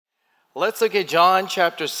Let's look at John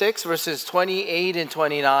chapter 6, verses 28 and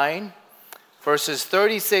 29, verses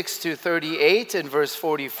 36 to 38, and verse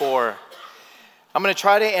 44. I'm going to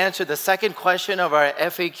try to answer the second question of our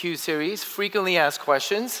FAQ series, Frequently Asked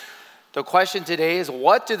Questions. The question today is,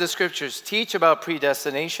 what do the scriptures teach about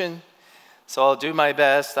predestination? So I'll do my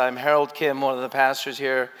best. I'm Harold Kim, one of the pastors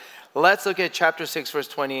here. Let's look at chapter 6, verse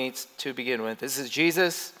 28 to begin with. This is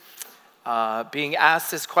Jesus being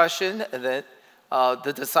asked this question, and then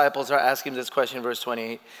the disciples are asking this question in verse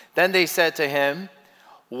 28. Then they said to him,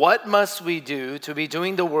 "What must we do to be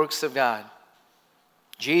doing the works of God?"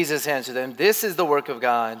 Jesus answered them, "This is the work of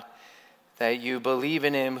God, that you believe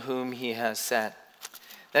in him whom he has sent."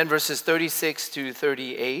 Then verses 36 to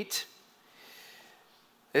 38.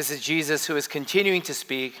 This is Jesus who is continuing to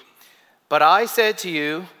speak. "But I said to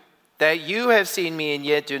you that you have seen me and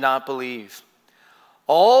yet do not believe.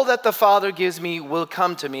 All that the Father gives me will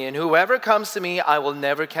come to me, and whoever comes to me I will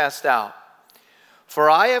never cast out. For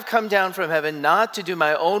I have come down from heaven not to do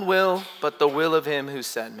my own will, but the will of him who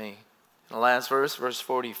sent me." And the last verse, verse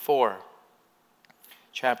 44,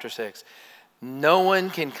 chapter 6. "No one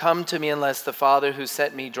can come to me unless the Father who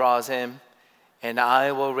sent me draws him, and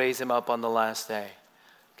I will raise him up on the last day."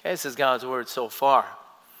 Okay, this is God's word so far.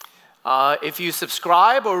 If you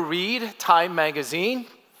subscribe or read Time magazine,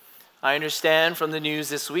 I understand from the news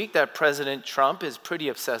this week that President Trump is pretty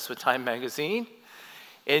obsessed with Time magazine.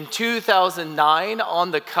 In 2009, on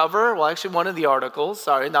the cover, well, actually one of the articles,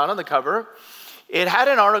 not on the cover, it had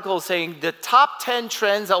an article saying the top 10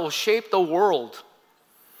 trends that will shape the world.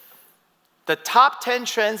 The top 10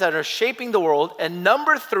 trends that are shaping the world, and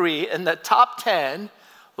number 3 in the top 10,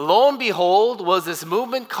 lo and behold, was this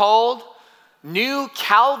movement called New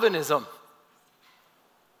Calvinism.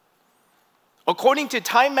 According to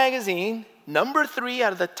Time magazine, number 3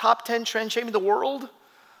 out of the top 10 trends shaping the world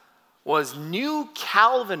was New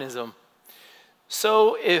Calvinism.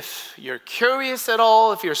 So if you're curious at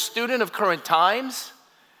all, if you're a student of current times,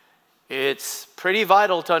 it's pretty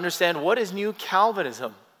vital to understand what is New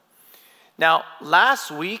Calvinism. Now,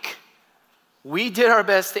 last week, we did our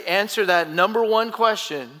best to answer that number one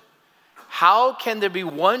question: how can there be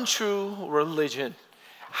one true religion?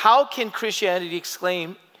 How can Christianity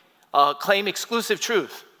claim exclusive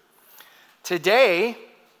truth? Today,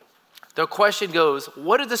 the question goes,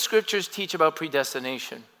 what do the scriptures teach about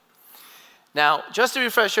predestination? Now, just to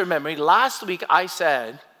refresh your memory, last week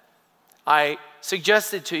I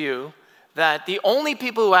suggested to you that the only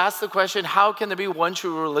people who ask the question, how can there be one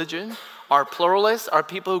true religion, are pluralists, are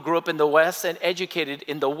people who grew up in the West and educated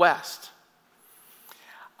in the West.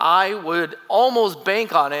 I would almost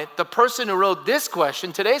bank on it, the person who wrote this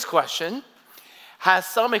question, today's question, has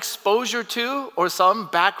some exposure to or some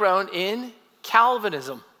background in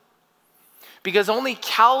Calvinism. Because only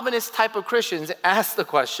Calvinist type of Christians ask the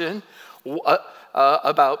question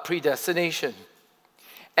about predestination.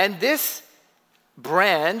 And this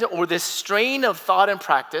brand or this strain of thought and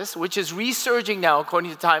practice, which is resurging now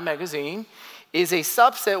according to Time magazine, is a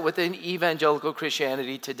subset within evangelical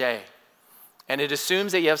Christianity today. And it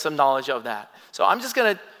assumes that you have some knowledge of that. So I'm just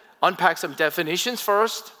going to unpack some definitions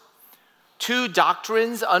first, 2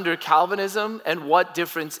 doctrines under Calvinism, and what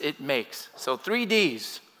difference it makes. So 3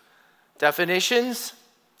 Ds: definitions,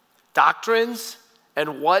 doctrines,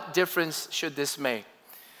 and what difference should this make?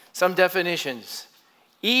 Some definitions.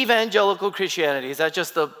 Evangelical Christianity, is that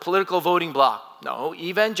just the political voting bloc? No,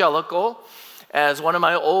 evangelical, as one of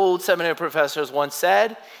my old seminary professors once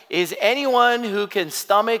said, is anyone who can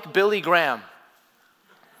stomach Billy Graham.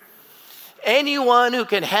 Anyone who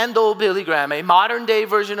can handle Billy Graham. A modern day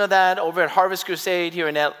version of that over at Harvest Crusade here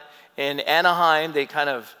in Anaheim, they kind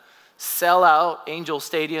of sell out Angel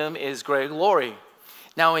Stadium, is Greg Laurie.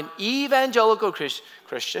 Now, an evangelical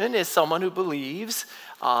Christian is someone who believes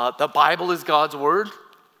the Bible is God's word,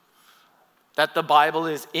 that the Bible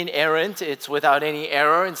is inerrant, it's without any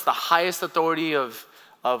error, it's the highest authority of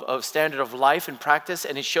standard of life and practice,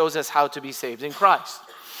 and it shows us how to be saved in Christ.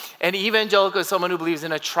 An evangelical is someone who believes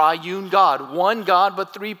in a triune God, one God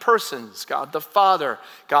but 3 persons, God the Father,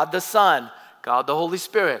 God the Son, God the Holy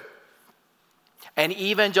Spirit. An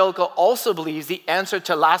evangelical also believes the answer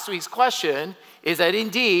to last week's question is that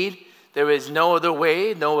indeed there is no other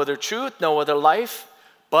way, no other truth, no other life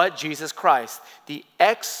but Jesus Christ, the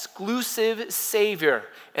exclusive Savior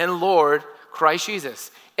and Lord, Christ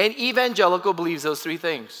Jesus. An evangelical believes those 3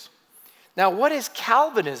 things. Now, what is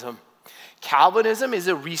Calvinism? Calvinism is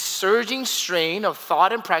a resurging strain of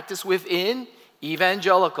thought and practice within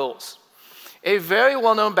evangelicals. A very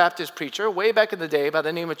well-known Baptist preacher way back in the day by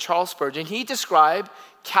the name of Charles Spurgeon, he described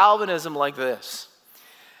Calvinism like this: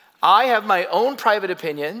 I have my own private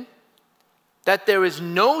opinion, that there is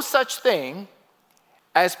no such thing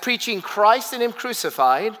as preaching Christ and Him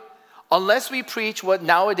crucified unless we preach what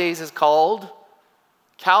nowadays is called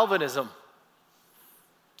Calvinism.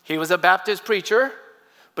 He was a Baptist preacher,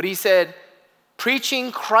 but he said,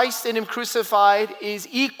 preaching Christ and Him crucified is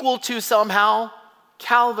equal to somehow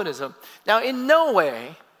Calvinism. Now, in no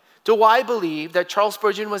way do I believe that Charles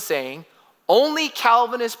Spurgeon was saying only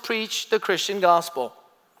Calvinists preach the Christian gospel.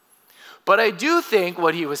 But I do think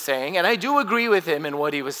what he was saying, and I do agree with him in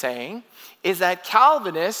what he was saying, is that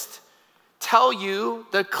Calvinists tell you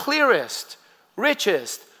the clearest,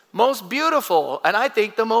 richest, most beautiful, and I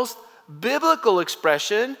think the most biblical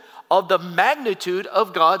expression of the magnitude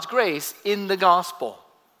of God's grace in the gospel.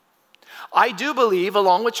 I do believe,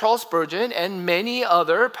 along with Charles Spurgeon and many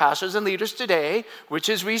other pastors and leaders today, which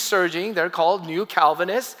is resurging, they're called New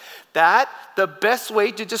Calvinists, that the best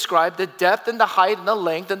way to describe the depth and the height and the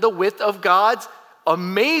length and the width of God's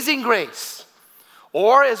amazing grace,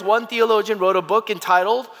 or as one theologian wrote a book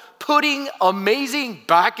entitled, Putting Amazing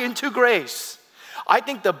Back into Grace. I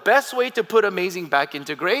think the best way to put amazing back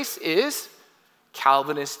into grace is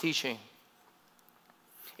Calvinist teaching.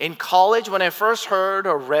 In college, when I first heard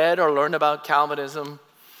or read or learned about Calvinism,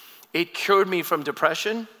 it cured me from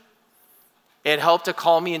depression. It helped to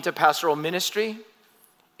call me into pastoral ministry.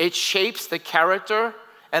 It shapes the character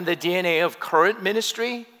and the DNA of current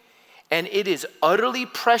ministry. And it is utterly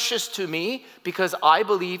precious to me because I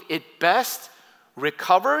believe it best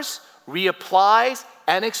recovers, reapplies,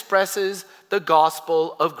 and expresses the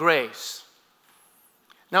gospel of grace.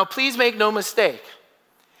 Now, please make no mistake.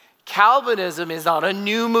 Calvinism is not a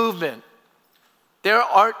new movement. There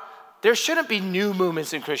shouldn't be new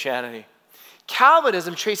movements in Christianity.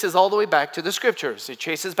 Calvinism traces all the way back to the scriptures. It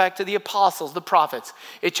traces back to the apostles, the prophets.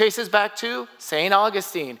 It traces back to St.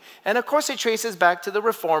 Augustine. And of course, it traces back to the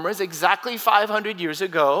reformers exactly 500 years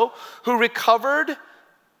ago who recovered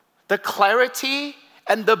the clarity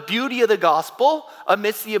and the beauty of the gospel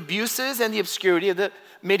amidst the abuses and the obscurity of the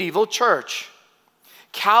medieval church.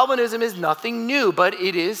 Calvinism is nothing new, but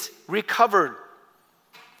it is recovered.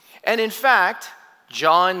 And in fact,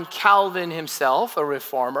 John Calvin himself, a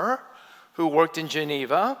reformer who worked in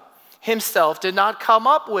Geneva, himself did not come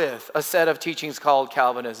up with a set of teachings called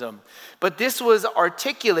Calvinism. But this was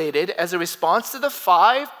articulated as a response to the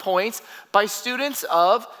 5 points by students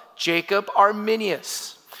of Jacob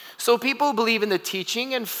Arminius. So people who believe in the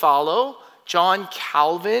teaching and follow John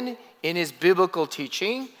Calvin in his biblical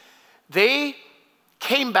teaching, they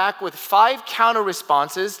came back with 5 counter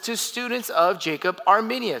responses to students of Jacob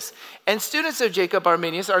Arminius. And students of Jacob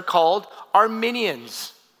Arminius are called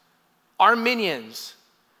Arminians. Arminians.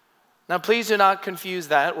 Now please do not confuse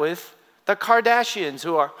that with the Kardashians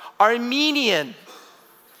who are Armenian.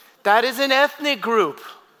 That is an ethnic group.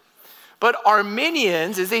 But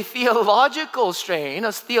Arminians is a theological strain,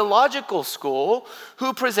 a theological school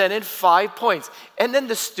who presented 5 points. And then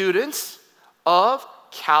the students of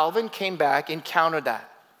Calvin came back and countered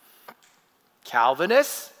that.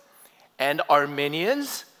 Calvinists and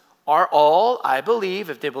Arminians are all, I believe,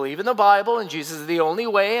 if they believe in the Bible and Jesus is the only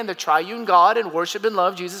way and the triune God and worship and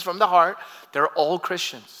love Jesus from the heart, they're all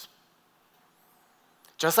Christians.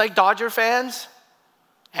 Just like Dodger fans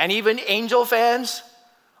and even Angel fans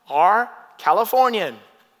are Californian.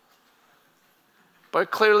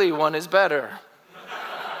 But clearly one is better.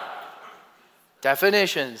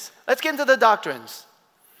 Definitions. Let's get into the doctrines.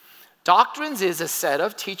 Doctrines is a set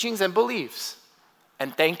of teachings and beliefs.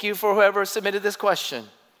 And thank you for whoever submitted this question.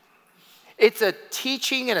 It's a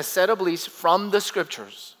teaching and a set of beliefs from the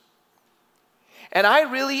scriptures. And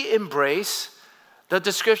I really embrace the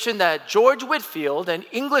description that George Whitefield, an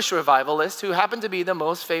English revivalist who happened to be the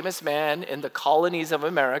most famous man in the colonies of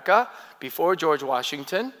America before George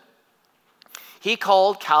Washington, he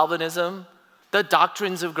called Calvinism the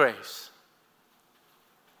doctrines of grace.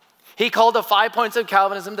 He called the 5 points of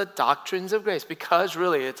Calvinism the doctrines of grace because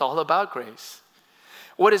really it's all about grace.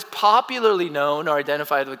 What is popularly known or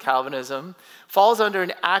identified with Calvinism falls under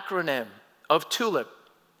an acronym of TULIP.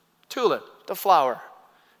 TULIP, the flower.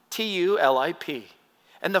 T-U-L-I-P.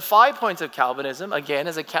 And the 5 points of Calvinism, again,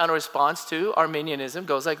 as a counter response to Arminianism,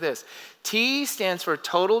 goes like this. T stands for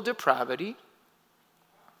total depravity.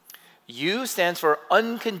 U stands for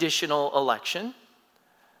unconditional election.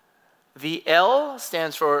 The L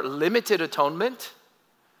stands for limited atonement.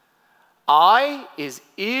 I is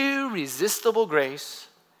irresistible grace.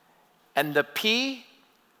 And the P,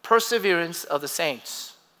 perseverance of the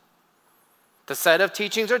saints. The set of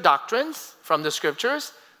teachings or doctrines from the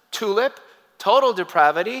scriptures, TULIP, total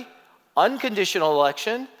depravity, unconditional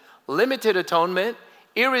election, limited atonement,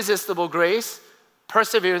 irresistible grace,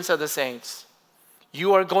 perseverance of the saints.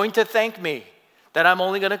 You are going to thank me that I'm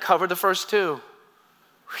only going to cover the first two.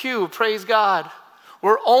 Phew, praise God.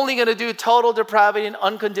 We're only going to do total depravity and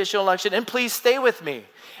unconditional election. And please stay with me,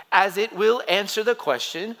 as it will answer the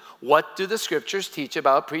question, what do the scriptures teach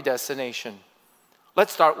about predestination?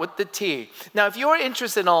 Let's start with the T. Now, if you're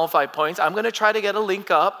interested in all 5 points, I'm going to try to get a link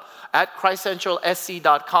up at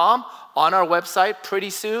christcentralsc.com on our website pretty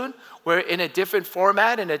soon, where in a different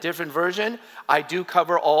format, in a different version, I do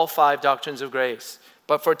cover all 5 doctrines of grace.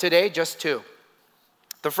 But for today, just 2.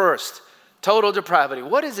 The first, total depravity.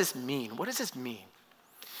 What does this mean? What does this mean?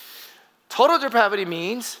 Total depravity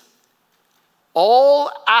means all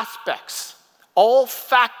aspects, all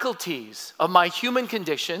faculties of my human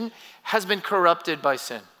condition has been corrupted by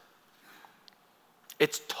sin.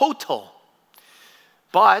 It's total.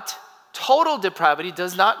 But total depravity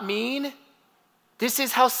does not mean this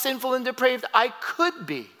is how sinful and depraved I could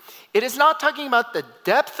be. It is not talking about the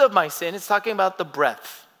depth of my sin, it's talking about the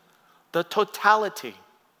breadth, the totality.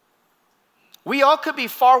 We all could be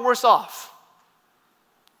far worse off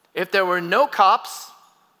if there were no cops,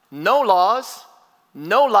 no laws,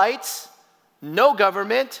 no lights, no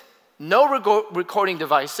government, no recording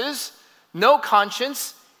devices, no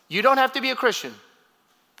conscience. You don't have to be a Christian.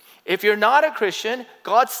 If you're not a Christian,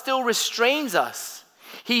 God still restrains us.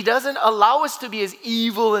 He doesn't allow us to be as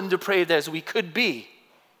evil and depraved as we could be.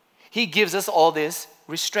 He gives us all this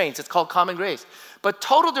restraints. It's called common grace. But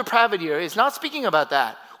total depravity here is not speaking about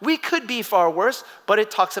that. We could be far worse, but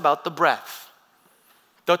it talks about the breadth,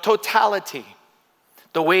 the totality,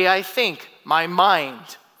 the way I think, my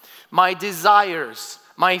mind, my desires,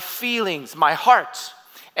 my feelings, my heart,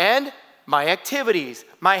 and my activities,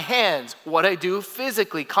 my hands, what I do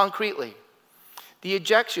physically, concretely. The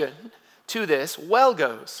objection to this well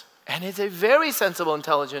goes, and it's a very sensible,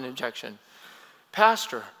 intelligent objection.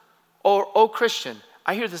 Pastor, or Christian,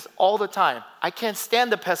 I hear this all the time. I can't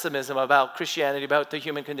stand the pessimism about Christianity, about the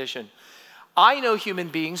human condition. I know human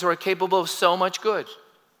beings who are capable of so much good.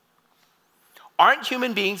 Aren't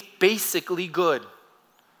human beings basically good?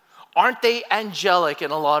 Aren't they angelic in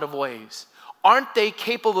a lot of ways? Aren't they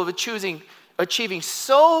capable of achieving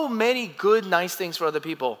so many good, nice things for other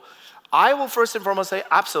people? I will first and foremost say,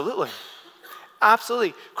 absolutely.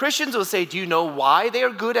 Absolutely. Christians will say, do you know why they are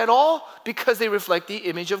good at all? Because they reflect the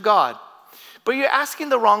image of God. But you're asking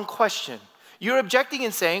the wrong question. You're objecting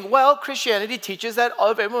and saying, well, Christianity teaches that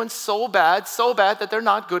everyone's so bad that they're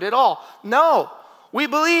not good at all. No. We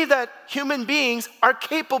believe that human beings are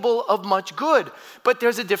capable of much good, but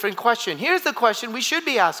there's a different question. Here's the question we should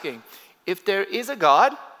be asking. If there is a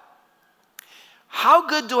God, how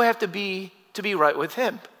good do I have to be right with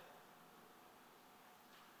Him?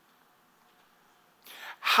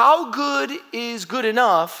 How good is good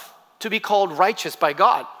enough to be called righteous by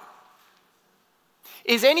God?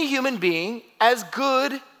 Is any human being as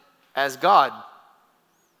good as God?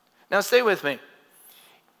 Now stay with me.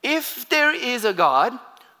 If there is a God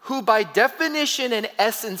who by definition and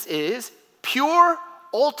essence is pure,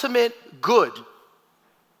 ultimate good,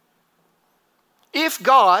 if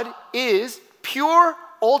God is pure,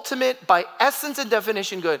 ultimate, by essence and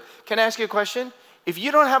definition good, can I ask you a question? If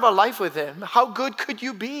you don't have a life with Him, how good could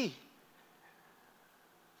you be?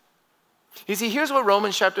 You see, here's what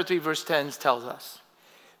Romans chapter 3 verse 10 tells us.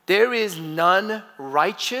 There is none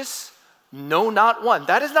righteous, no, not one.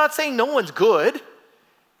 That is not saying no one's good.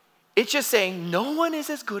 It's just saying no one is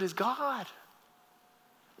as good as God.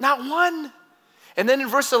 Not one. And then in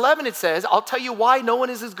verse 11 it says, I'll tell you why no one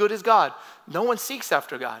is as good as God. No one seeks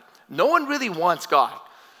after God. No one really wants God.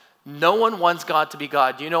 No one wants God to be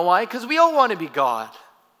God. Do you know why? Because we all want to be God.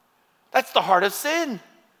 That's the heart of sin.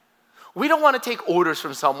 We don't want to take orders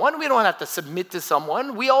from someone. We don't have to submit to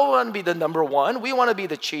someone. We all want to be the number one. We want to be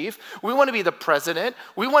the chief. We want to be the president.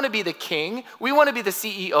 We want to be the king. We want to be the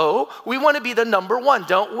CEO. We want to be the number one,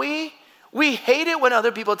 don't we? We hate it when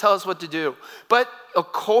other people tell us what to do. But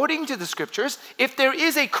according to the scriptures, if there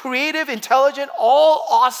is a creative, intelligent, all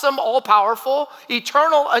awesome, all powerful,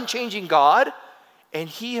 eternal, unchanging God, and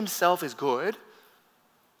He Himself is good,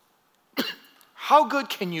 how good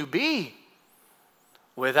can you be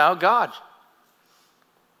without God?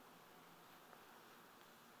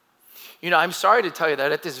 You know, I'm sorry to tell you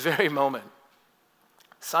that at this very moment,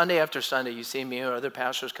 Sunday after Sunday, you see me or other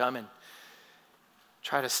pastors come and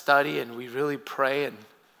try to study, and we really pray, and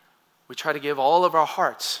we try to give all of our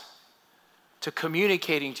hearts to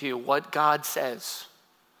communicating to you what God says.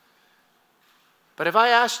 But if I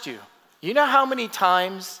asked you, you know how many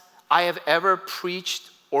times I have ever preached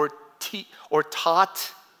or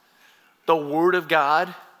taught the Word of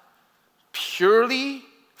God purely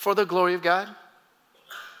for the glory of God?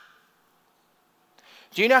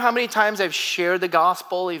 Do you know how many times I've shared the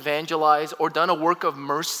gospel, evangelized, or done a work of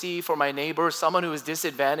mercy for my neighbor, someone who is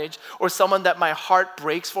disadvantaged, or someone that my heart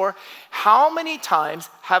breaks for? How many times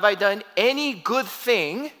have I done any good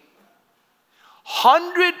thing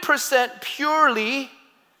 100% purely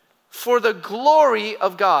for the glory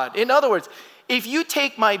of God? In other words, if you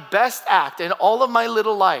take my best act in all of my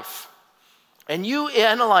little life and you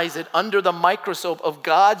analyze it under the microscope of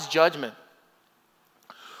God's judgment,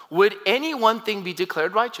 would any one thing be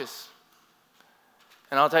declared righteous?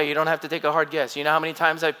 And I'll tell you, you don't have to take a hard guess. You know how many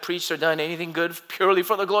times I've preached or done anything good purely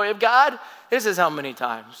for the glory of God? This is how many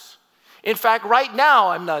times. In fact, right now,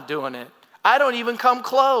 I'm not doing it. I don't even come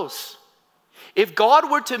close. If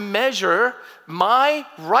God were to measure my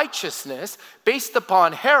righteousness based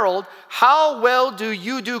upon Harold, how well do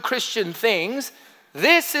you do Christian things?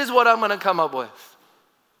 This is what I'm going to come up with.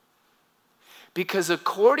 Because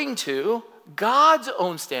according to God's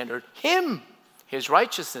own standard, His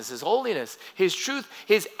righteousness, His holiness, His truth,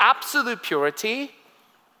 His absolute purity,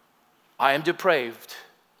 I am depraved.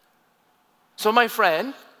 So my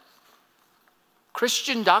friend,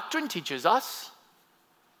 Christian doctrine teaches us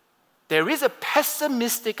there is a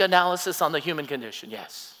pessimistic analysis on the human condition,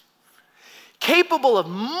 yes. Capable of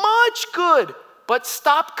much good, but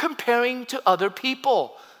stop comparing to other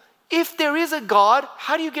people. If there is a God,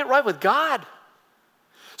 how do you get right with God?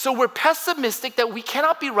 So we're pessimistic that we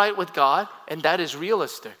cannot be right with God, and that is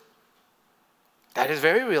realistic. That is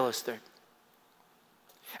very realistic.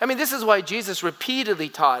 I mean, this is why Jesus repeatedly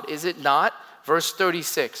taught, is it not? Verse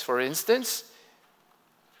 36, for instance,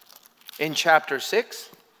 in chapter 6.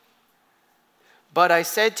 But I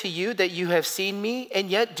said to you that you have seen me, and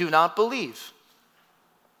yet do not believe.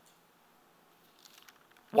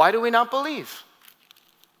 Why do we not believe?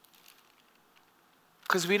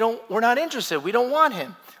 Because we're not interested. We don't want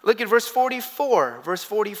Him. Look at verse 44. Verse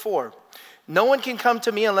 44. No one can come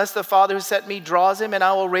to me unless the Father who sent me draws him, and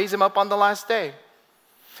I will raise him up on the last day.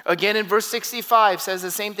 Again, in verse 65 says the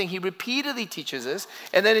same thing. He repeatedly teaches this.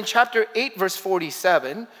 And then in chapter 8, verse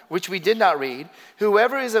 47, which we did not read,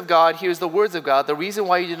 whoever is of God hears the words of God. The reason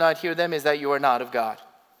why you do not hear them is that you are not of God.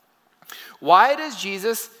 Why does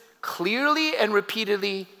Jesus clearly and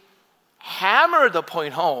repeatedly hammer the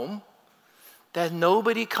point home that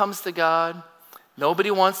nobody comes to God? Nobody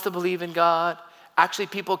wants to believe in God. Actually,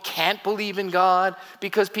 people can't believe in God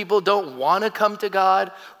because people don't want to come to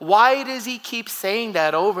God. Why does He keep saying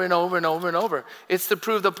that over and over and over and over? It's to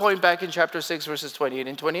prove the point back in chapter 6, verses 28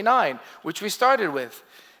 and 29, which we started with.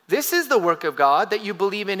 This is the work of God, that you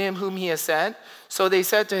believe in Him whom He has sent. So they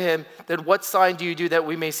said to Him, then what sign do you do that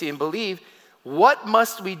we may see and believe? What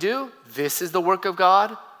must we do? This is the work of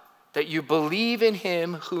God, that you believe in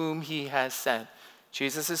Him whom He has sent.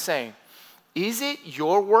 Jesus is saying, is it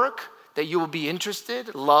your work that you will be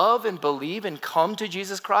interested, love, and believe, and come to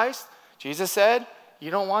Jesus Christ? Jesus said,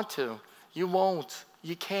 you don't want to. You won't.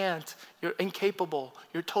 You can't. You're incapable.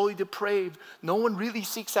 You're totally depraved. No one really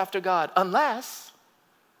seeks after God unless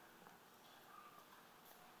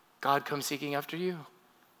God comes seeking after you.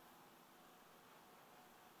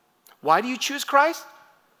 Why do you choose Christ?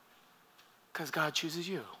 Because God chooses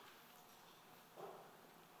you.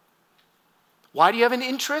 Why do you have an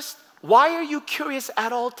interest? Why are you curious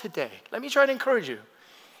at all today? Let me try to encourage you.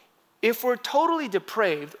 If we're totally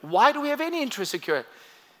depraved, why do we have any interest in curiosity?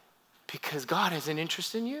 Because God has an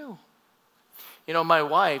interest in you. You know, my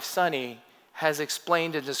wife, Sunny, has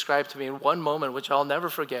explained and described to me in one moment, which I'll never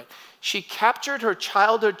forget. She captured her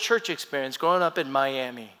childhood church experience growing up in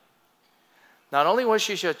Miami. Not only was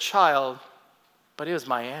she a child, but it was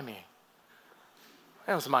Miami.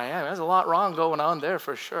 It was Miami. There's a lot wrong going on there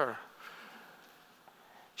for sure.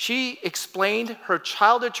 She explained her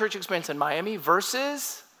childhood church experience in Miami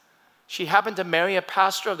versus she happened to marry a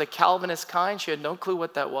pastor of the Calvinist kind. She had no clue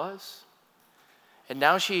what that was. And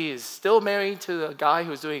now she is still married to a guy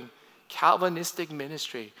who's doing Calvinistic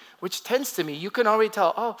ministry, which tends to me, you can already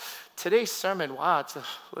tell, oh, today's sermon, wow, it's a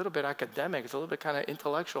little bit academic. It's a little bit kind of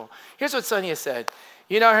intellectual. Here's what Sonia said.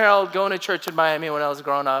 You know, Harold, going to church in Miami when I was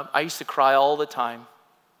growing up, I used to cry all the time.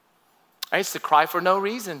 I used to cry for no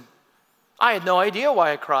reason. I had no idea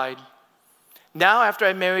why I cried. Now, after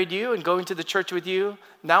I married you and going to the church with you,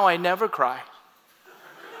 now I never cry.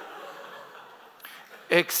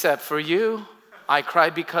 Except for you. I cry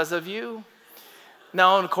because of you.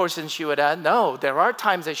 No, and of course, and she would add, no, there are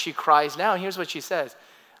times that she cries now. Here's what she says.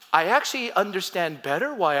 I actually understand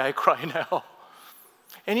better why I cry now.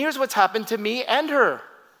 And here's what's happened to me and her.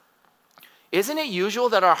 Isn't it usual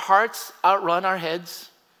that our hearts outrun our heads?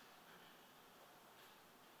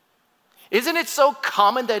 Isn't it so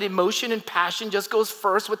common that emotion and passion just goes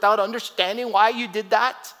first without understanding why you did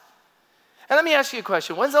that? And let me ask you a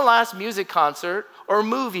question. When's the last music concert or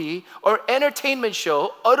movie or entertainment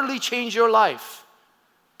show utterly changed your life?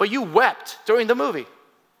 But you wept during the movie.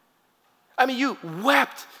 I mean, you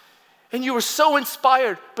wept and you were so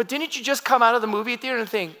inspired. But didn't you just come out of the movie theater and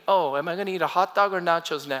think, oh, am I going to eat a hot dog or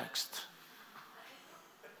nachos next?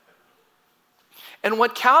 And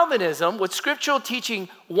what Calvinism, what scriptural teaching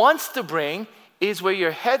wants to bring is where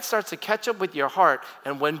your head starts to catch up with your heart.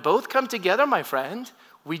 And when both come together, my friend,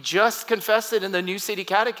 we just confessed it in the New City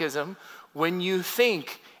Catechism, when you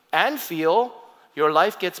think and feel, your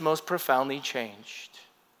life gets most profoundly changed.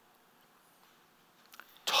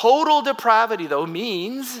 Total depravity, though,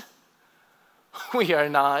 means we are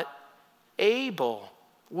not able.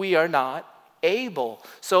 We are not able.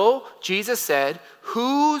 So Jesus said,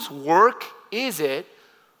 whose work is it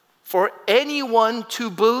for anyone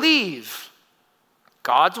to believe?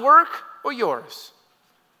 God's work or yours?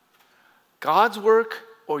 God's work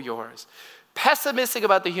or yours? Pessimistic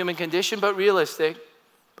about the human condition, but realistic.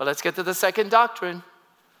 But let's get to the second doctrine.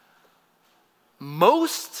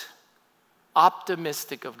 Most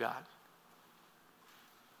optimistic of God.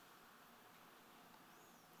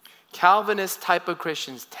 Calvinist type of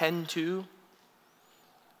Christians tend to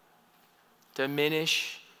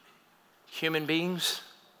diminish human beings,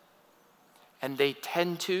 and they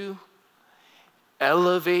tend to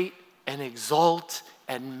elevate and exalt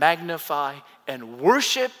and magnify and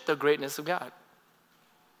worship the greatness of God.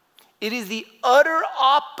 It is the utter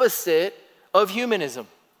opposite of humanism.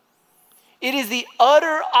 It is the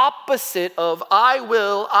utter opposite of I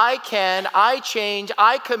will, I can, I change,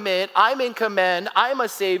 I commit, I'm in command, I'm a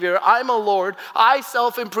savior, I'm a Lord, I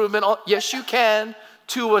self-improvement. Yes, you can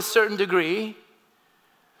to a certain degree.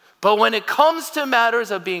 But when it comes to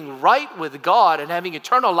matters of being right with God and having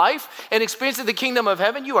eternal life and experiencing the kingdom of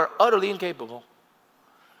heaven, you are utterly incapable.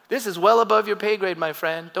 This is well above your pay grade, my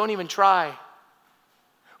friend. Don't even try.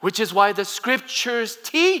 Which is why the scriptures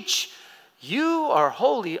teach you are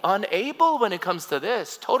wholly unable when it comes to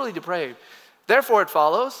this, totally depraved. Therefore, it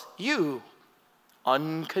follows you,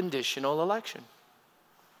 unconditional election.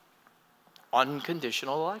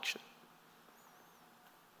 Unconditional election.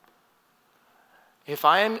 If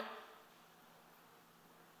I am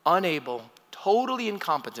unable, totally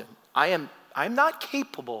incompetent, I'm not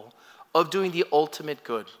capable of doing the ultimate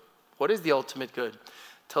good. What is the ultimate good?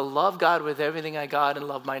 To love God with everything I got and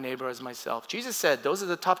love my neighbor as myself. Jesus said those are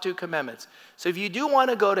the top 2 commandments. So if you do want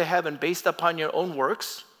to go to heaven based upon your own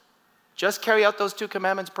works, just carry out those 2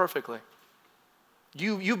 commandments perfectly.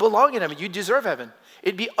 You belong in heaven. You deserve heaven.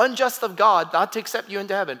 It'd be unjust of God not to accept you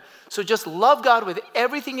into heaven. So just love God with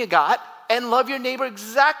everything you got and love your neighbor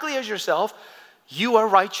exactly as yourself. You are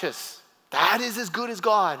righteous. That is as good as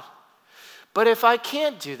God. But if I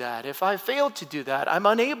can't do that, if I fail to do that, I'm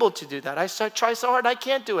unable to do that, I try so hard, I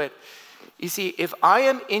can't do it. You see, if I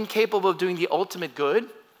am incapable of doing the ultimate good,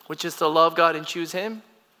 which is to love God and choose Him,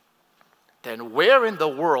 then where in the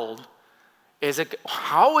world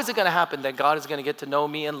how is it going to happen that God is going to get to know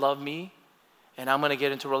me and love me, and I'm going to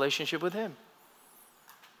get into a relationship with Him?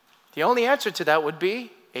 The only answer to that would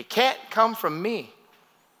be, it can't come from me.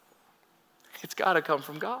 It's got to come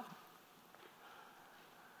from God.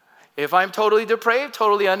 If I'm totally depraved,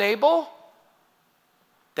 totally unable,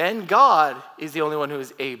 then God is the only one who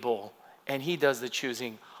is able, and He does the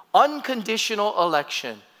choosing. Unconditional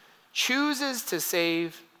election. Chooses to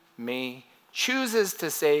save me, chooses to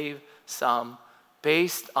save some,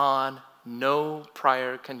 based on no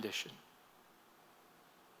prior condition.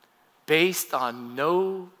 Based on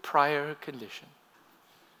no prior condition.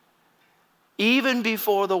 Even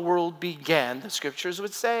before the world began, the scriptures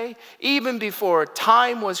would say, even before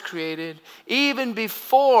time was created, even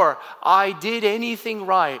before I did anything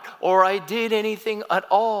right or I did anything at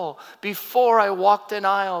all, before I walked an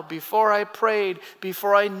aisle, before I prayed,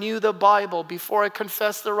 before I knew the Bible, before I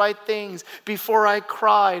confessed the right things, before I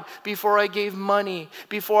cried, before I gave money,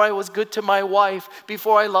 before I was good to my wife,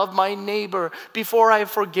 before I loved my neighbor, before I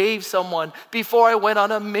forgave someone, before I went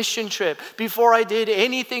on a mission trip, before I did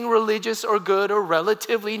anything religious or good or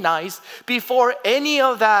relatively nice, before any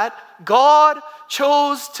of that, God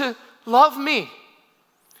chose to love me,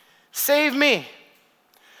 save me,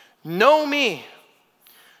 know me,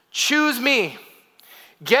 choose me,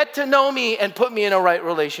 get to know me, and put me in a right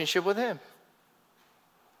relationship with Him.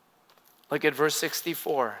 Look at verse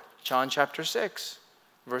 64, John chapter 6,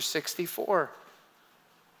 verse 64.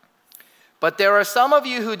 But there are some of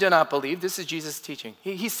you who do not believe. This is Jesus teaching.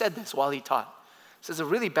 He said this while He taught. This is a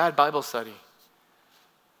really bad Bible study.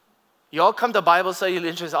 You all come to Bible study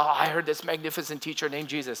and just, I heard this magnificent teacher named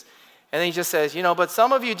Jesus. And then He just says, but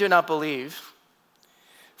some of you do not believe.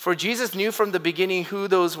 For Jesus knew from the beginning who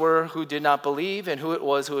those were who did not believe and who it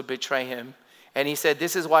was who would betray him. And he said,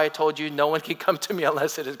 this is why I told you, no one can come to me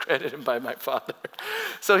unless it is credited by my Father.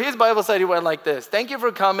 So his Bible study went like this. Thank you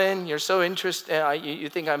for coming. You're so interesting. You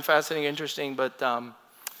think I'm fascinating, interesting, but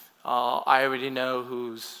I already know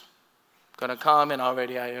who's going to come, and I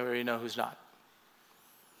already know who's not.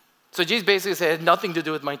 So Jesus basically said, it had nothing to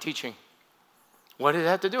do with my teaching. What did it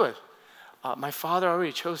have to do with? My Father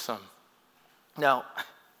already chose some. Now,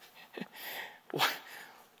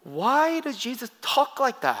 why does Jesus talk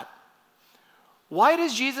like that? Why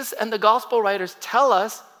does Jesus and the gospel writers tell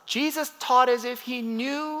us Jesus taught as if he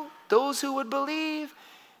knew those who would believe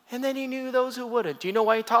and then he knew those who wouldn't? Do you know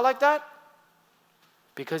why he taught like that?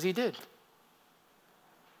 Because he did.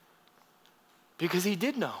 Because he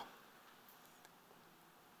did know.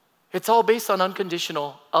 It's all based on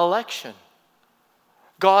unconditional election.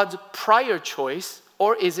 God's prior choice,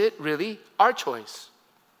 or is it really our choice?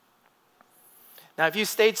 Now, if you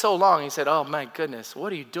stayed so long, you said, oh my goodness,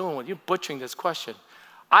 what are you doing? You're butchering this question.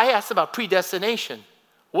 I asked about predestination.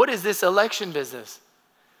 What is this election business?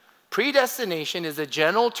 Predestination is a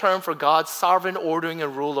general term for God's sovereign ordering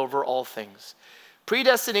and rule over all things.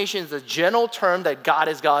 Predestination is a general term that God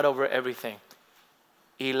is God over everything.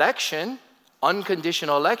 Election,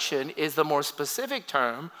 unconditional election, is the more specific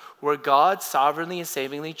term where God sovereignly and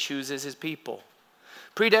savingly chooses his people.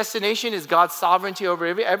 Predestination is God's sovereignty over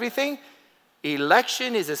everything.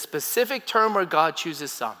 Election is a specific term where God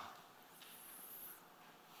chooses some,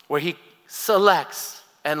 where he selects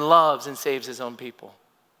and loves and saves his own people.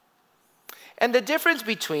 And the difference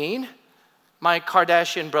between my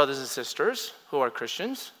Kardashian brothers and sisters who are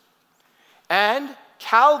Christians and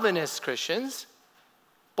Calvinist Christians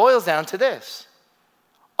boils down to this.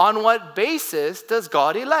 On what basis does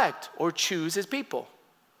God elect or choose his people?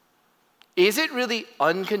 Is it really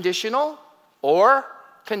unconditional or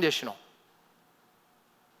conditional?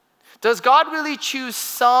 Does God really choose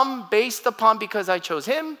some based upon because I chose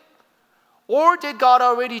him? Or did God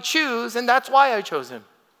already choose and that's why I chose him?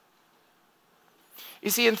 You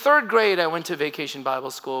see, in 3rd grade, I went to vacation Bible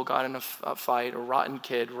school, got in a fight, a rotten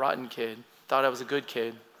kid, thought I was a good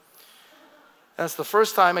kid. That's the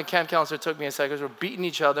first time a camp counselor took me aside because we were beating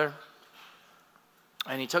each other.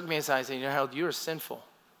 And he took me aside and said, you know, Harold, you are sinful.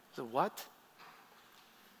 I said, what?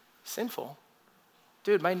 Sinful?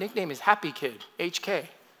 Dude, my nickname is Happy Kid, HK.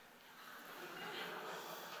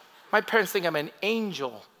 My parents think I'm an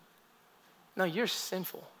angel. No, you're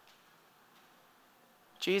sinful.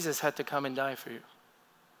 Jesus had to come and die for you.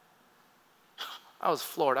 I was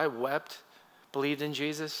floored. I wept, believed in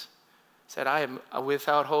Jesus, said I am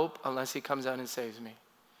without hope unless he comes out and saves me.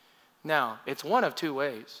 Now, it's one of two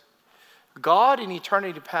ways. God in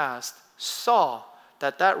eternity past saw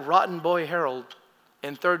that rotten boy Harold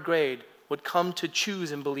in 3rd grade would come to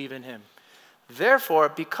choose and believe in him. Therefore,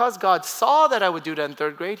 because God saw that I would do that in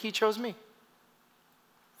 3rd grade, he chose me.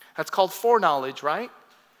 That's called foreknowledge, right?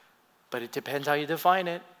 But it depends how you define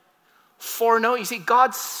it. Foreknow, you see,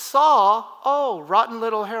 God saw, oh, rotten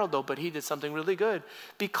little Harold, though, but he did something really good.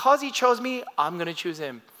 Because he chose me, I'm going to choose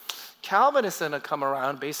him. Calvinists are going to come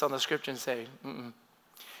around based on the scripture and say,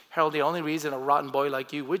 Harold, the only reason a rotten boy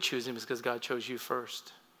like you would choose him is because God chose you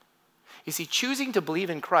first. You see, choosing to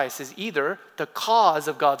believe in Christ is either the cause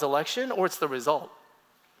of God's election or it's the result.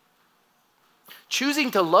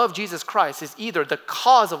 Choosing to love Jesus Christ is either the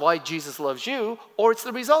cause of why Jesus loves you or it's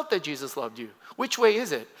the result that Jesus loved you. Which way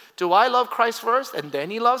is it? Do I love Christ first and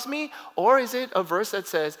then he loves me? Or is it a verse that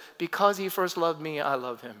says, because he first loved me, I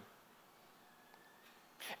love him?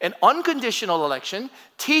 An unconditional election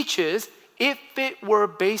teaches if it were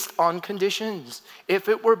based on conditions, if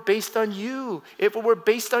it were based on you, if it were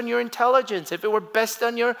based on your intelligence, if it were based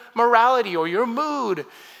on your morality or your mood,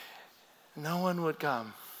 no one would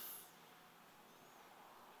come.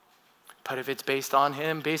 But if it's based on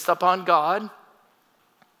him, based upon God,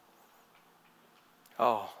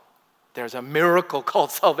 oh, there's a miracle called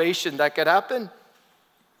salvation that could happen.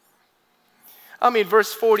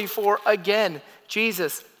 Verse 44, again,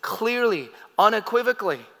 Jesus clearly,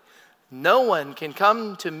 unequivocally, no one can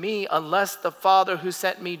come to me unless the Father who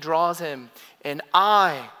sent me draws him, and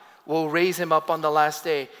I will raise him up on the last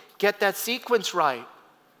day. Get that sequence right.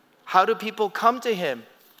 How do people come to him?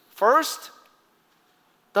 First,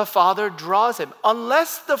 the Father draws him.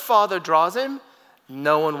 Unless the Father draws him,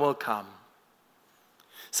 no one will come.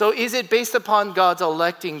 So is it based upon God's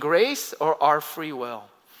electing grace or our free will?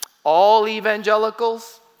 All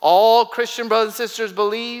evangelicals, all Christian brothers and sisters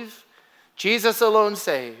believe Jesus alone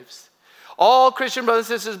saves. All Christian brothers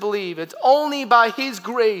and sisters believe it's only by his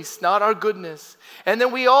grace, not our goodness. And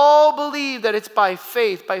then we all believe that it's by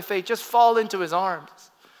faith. Just fall into his arms.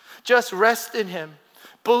 Just rest in him.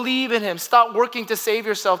 Believe in him. Stop working to save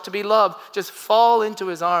yourself, to be loved. Just fall into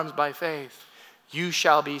his arms by faith. You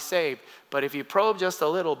shall be saved. But if you probe just a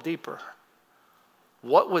little deeper,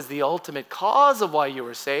 what was the ultimate cause of why you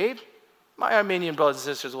were saved? My Armenian brothers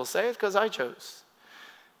and sisters will say it's because I chose.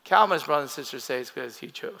 Calvinist brothers and sisters say it's because he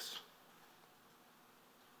chose.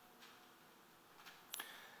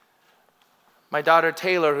 My daughter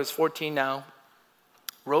Taylor, who's 14 now,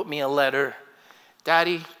 wrote me a letter.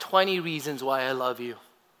 Daddy, 20 reasons why I love you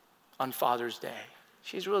on Father's Day.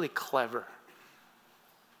 She's really clever.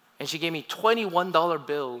 And she gave me $21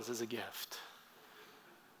 bills as a gift.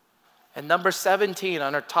 And number 17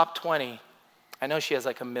 on her top 20, I know she has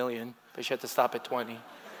like 1 million, but she had to stop at 20.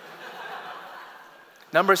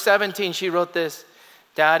 Number 17, she wrote this: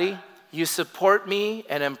 Daddy, you support me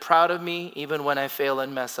and am proud of me even when I fail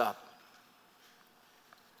and mess up.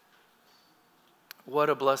 What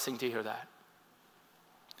a blessing to hear that.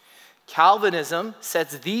 Calvinism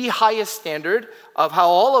sets the highest standard of how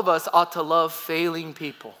all of us ought to love failing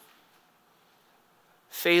people.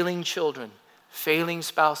 Failing children, failing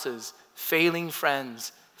spouses, failing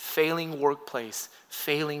friends, failing workplace,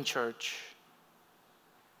 failing church.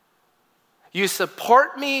 You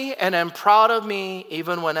support me and am proud of me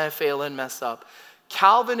even when I fail and mess up.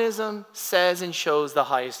 Calvinism says and shows the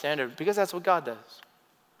highest standard because that's what God does.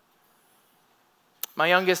 My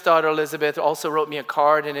youngest daughter, Elizabeth, also wrote me a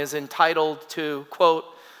card and is entitled to, quote,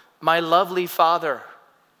 "My lovely father,"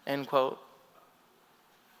 end quote.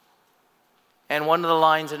 And one of the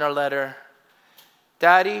lines in her letter,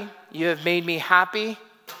 Daddy, you have made me happy.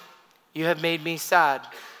 You have made me sad.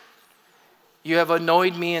 You have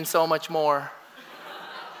annoyed me and so much more.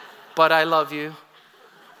 But I love you.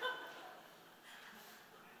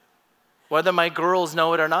 Whether my girls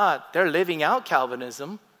know it or not, they're living out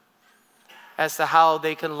Calvinism as to how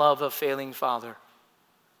they can love a failing father.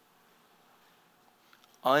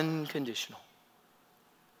 Unconditional.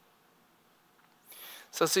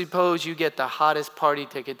 So suppose you get the hottest party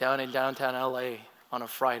ticket down in downtown LA on a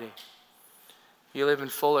Friday. You live in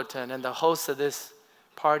Fullerton, and the host of this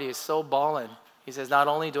party is so ballin'. He says, not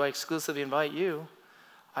only do I exclusively invite you,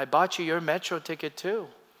 I bought you your metro ticket too.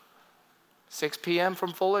 6 p.m.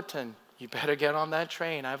 from Fullerton. You better get on that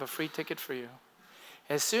train. I have a free ticket for you.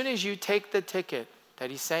 As soon as you take the ticket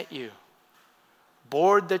that he sent you,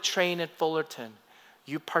 board the train at Fullerton,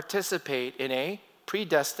 you participate in a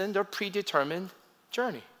predestined or predetermined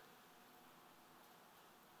journey.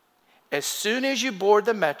 As soon as you board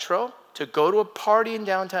the metro to go to a party in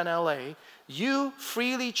downtown LA, you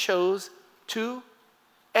freely chose to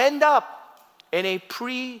end up in a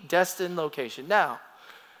predestined location. Now,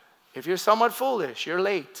 if you're somewhat foolish, you're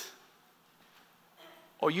late,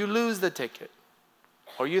 or you lose the ticket,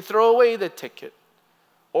 or you throw away the ticket,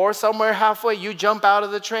 or somewhere halfway you jump out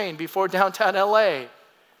of the train before downtown LA,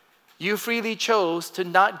 you freely chose to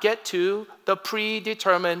not get to the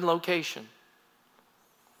predetermined location.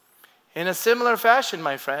 In a similar fashion,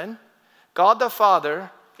 my friend, God the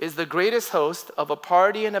Father is the greatest host of a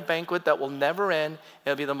party and a banquet that will never end.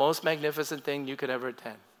 It'll be the most magnificent thing you could ever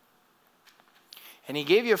attend. And he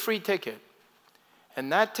gave you a free ticket.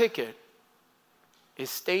 And that ticket is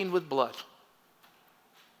stained with blood.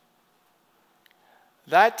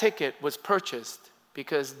 That ticket was purchased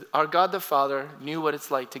because our God the Father knew what it's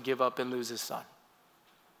like to give up and lose his son.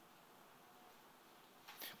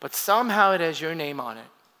 But somehow it has your name on it.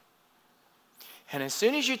 And as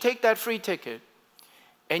soon as you take that free ticket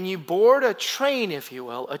and you board a train, if you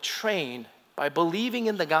will, a train by believing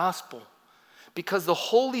in the gospel, because the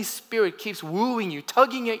Holy Spirit keeps wooing you,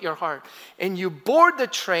 tugging at your heart, and you board the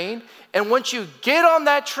train, and once you get on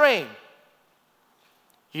that train,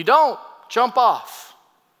 you don't jump off.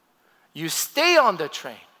 You stay on the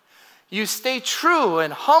train. You stay true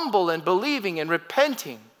and humble and believing and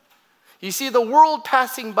repenting. You see the world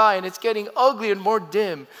passing by and it's getting uglier and more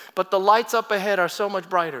dim, but the lights up ahead are so much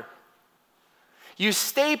brighter. You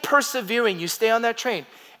stay persevering, you stay on that train,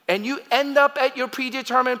 and you end up at your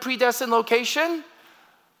predetermined, predestined location.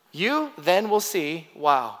 You then will see,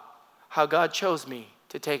 wow, how God chose me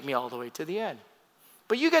to take me all the way to the end.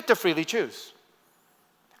 But you get to freely choose.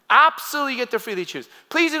 Absolutely get to freely choose.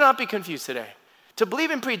 Please do not be confused today. To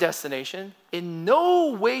believe in predestination in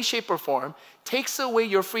no way, shape, or form takes away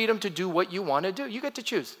your freedom to do what you want to do. You get to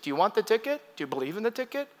choose. Do you want the ticket? Do you believe in the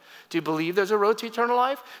ticket? Do you believe there's a road to eternal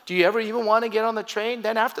life? Do you ever even want to get on the train?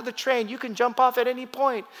 Then after the train, you can jump off at any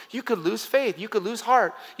point. You could lose faith. You could lose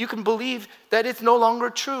heart. You can believe that it's no longer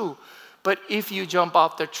true. But if you jump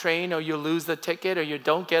off the train or you lose the ticket or you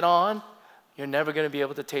don't get on, you're never going to be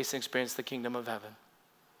able to taste and experience the kingdom of heaven.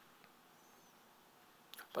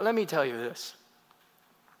 But let me tell you this.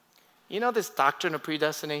 You know this doctrine of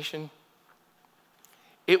predestination?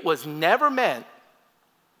 It was never meant,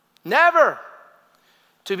 never,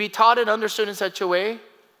 to be taught and understood in such a way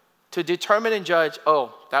to determine and judge,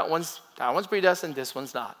 oh, that one's predestined, this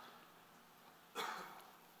one's not.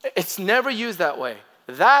 It's never used that way.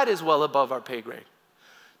 That is well above our pay grade.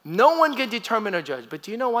 No one can determine or judge. But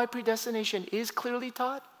do you know why predestination is clearly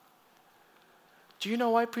taught? Do you know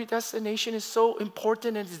why predestination is so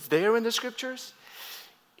important and it's there in the scriptures?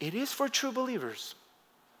 It is for true believers.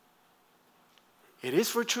 It is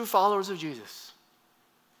for true followers of Jesus.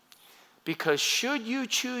 Because should you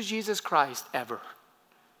choose Jesus Christ ever,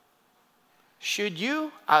 should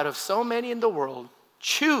you, out of so many in the world,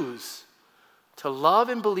 choose to love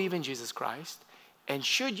and believe in Jesus Christ, and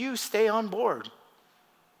should you stay on board,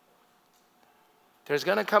 there's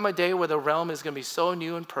going to come a day where the realm is going to be so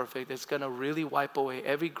new and perfect, it's going to really wipe away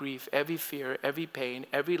every grief, every fear, every pain,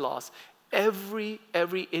 every loss, every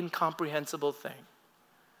incomprehensible thing.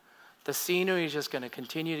 The scenery is just going to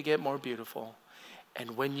continue to get more beautiful.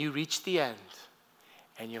 And when you reach the end,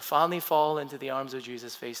 and you finally fall into the arms of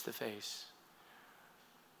Jesus face to face,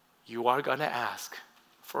 you are going to ask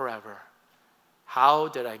forever, how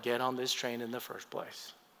did I get on this train in the first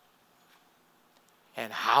place?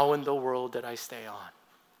 And how in the world did I stay on?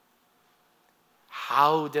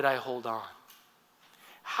 How did I hold on?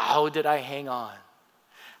 How did I hang on?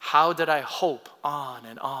 How did I hope on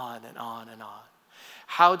and on and on and on?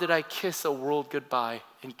 How did I kiss a world goodbye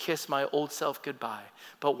and kiss my old self goodbye,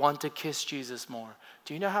 but want to kiss Jesus more?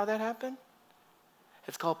 Do you know how that happened?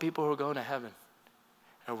 It's called people who are going to heaven.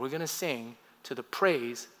 And we're going to sing to the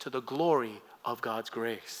praise, to the glory of God's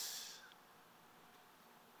grace.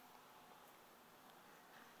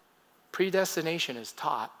 Predestination is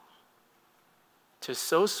taught to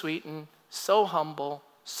so sweeten, so humble,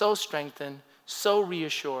 so strengthen, so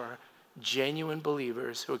reassure genuine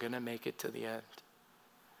believers who are going to make it to the end.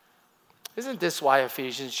 Isn't this why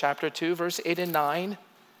Ephesians chapter 2, verse 8 and 9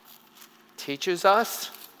 teaches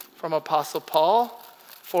us from Apostle Paul,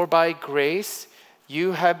 for by grace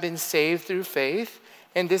you have been saved through faith,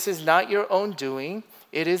 and this is not your own doing.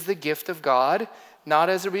 It is the gift of God, not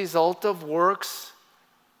as a result of works,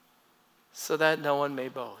 so that no one may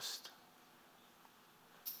boast.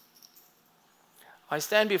 I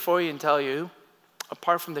stand before you and tell you,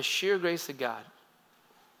 apart from the sheer grace of God,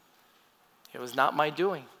 it was not my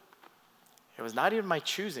doing. It was not even my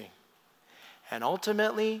choosing. And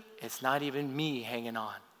ultimately, it's not even me hanging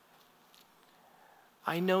on.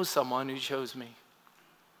 I know someone who chose me.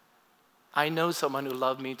 I know someone who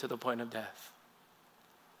loved me to the point of death.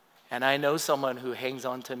 And I know someone who hangs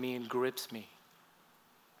on to me and grips me.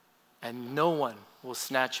 And no one will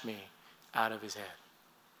snatch me out of his hand.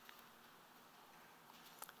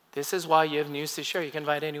 This is why you have news to share. You can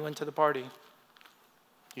invite anyone to the party.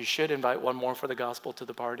 You should invite one more for the gospel to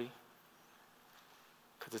the party.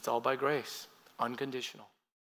 Because it's all by grace, unconditional.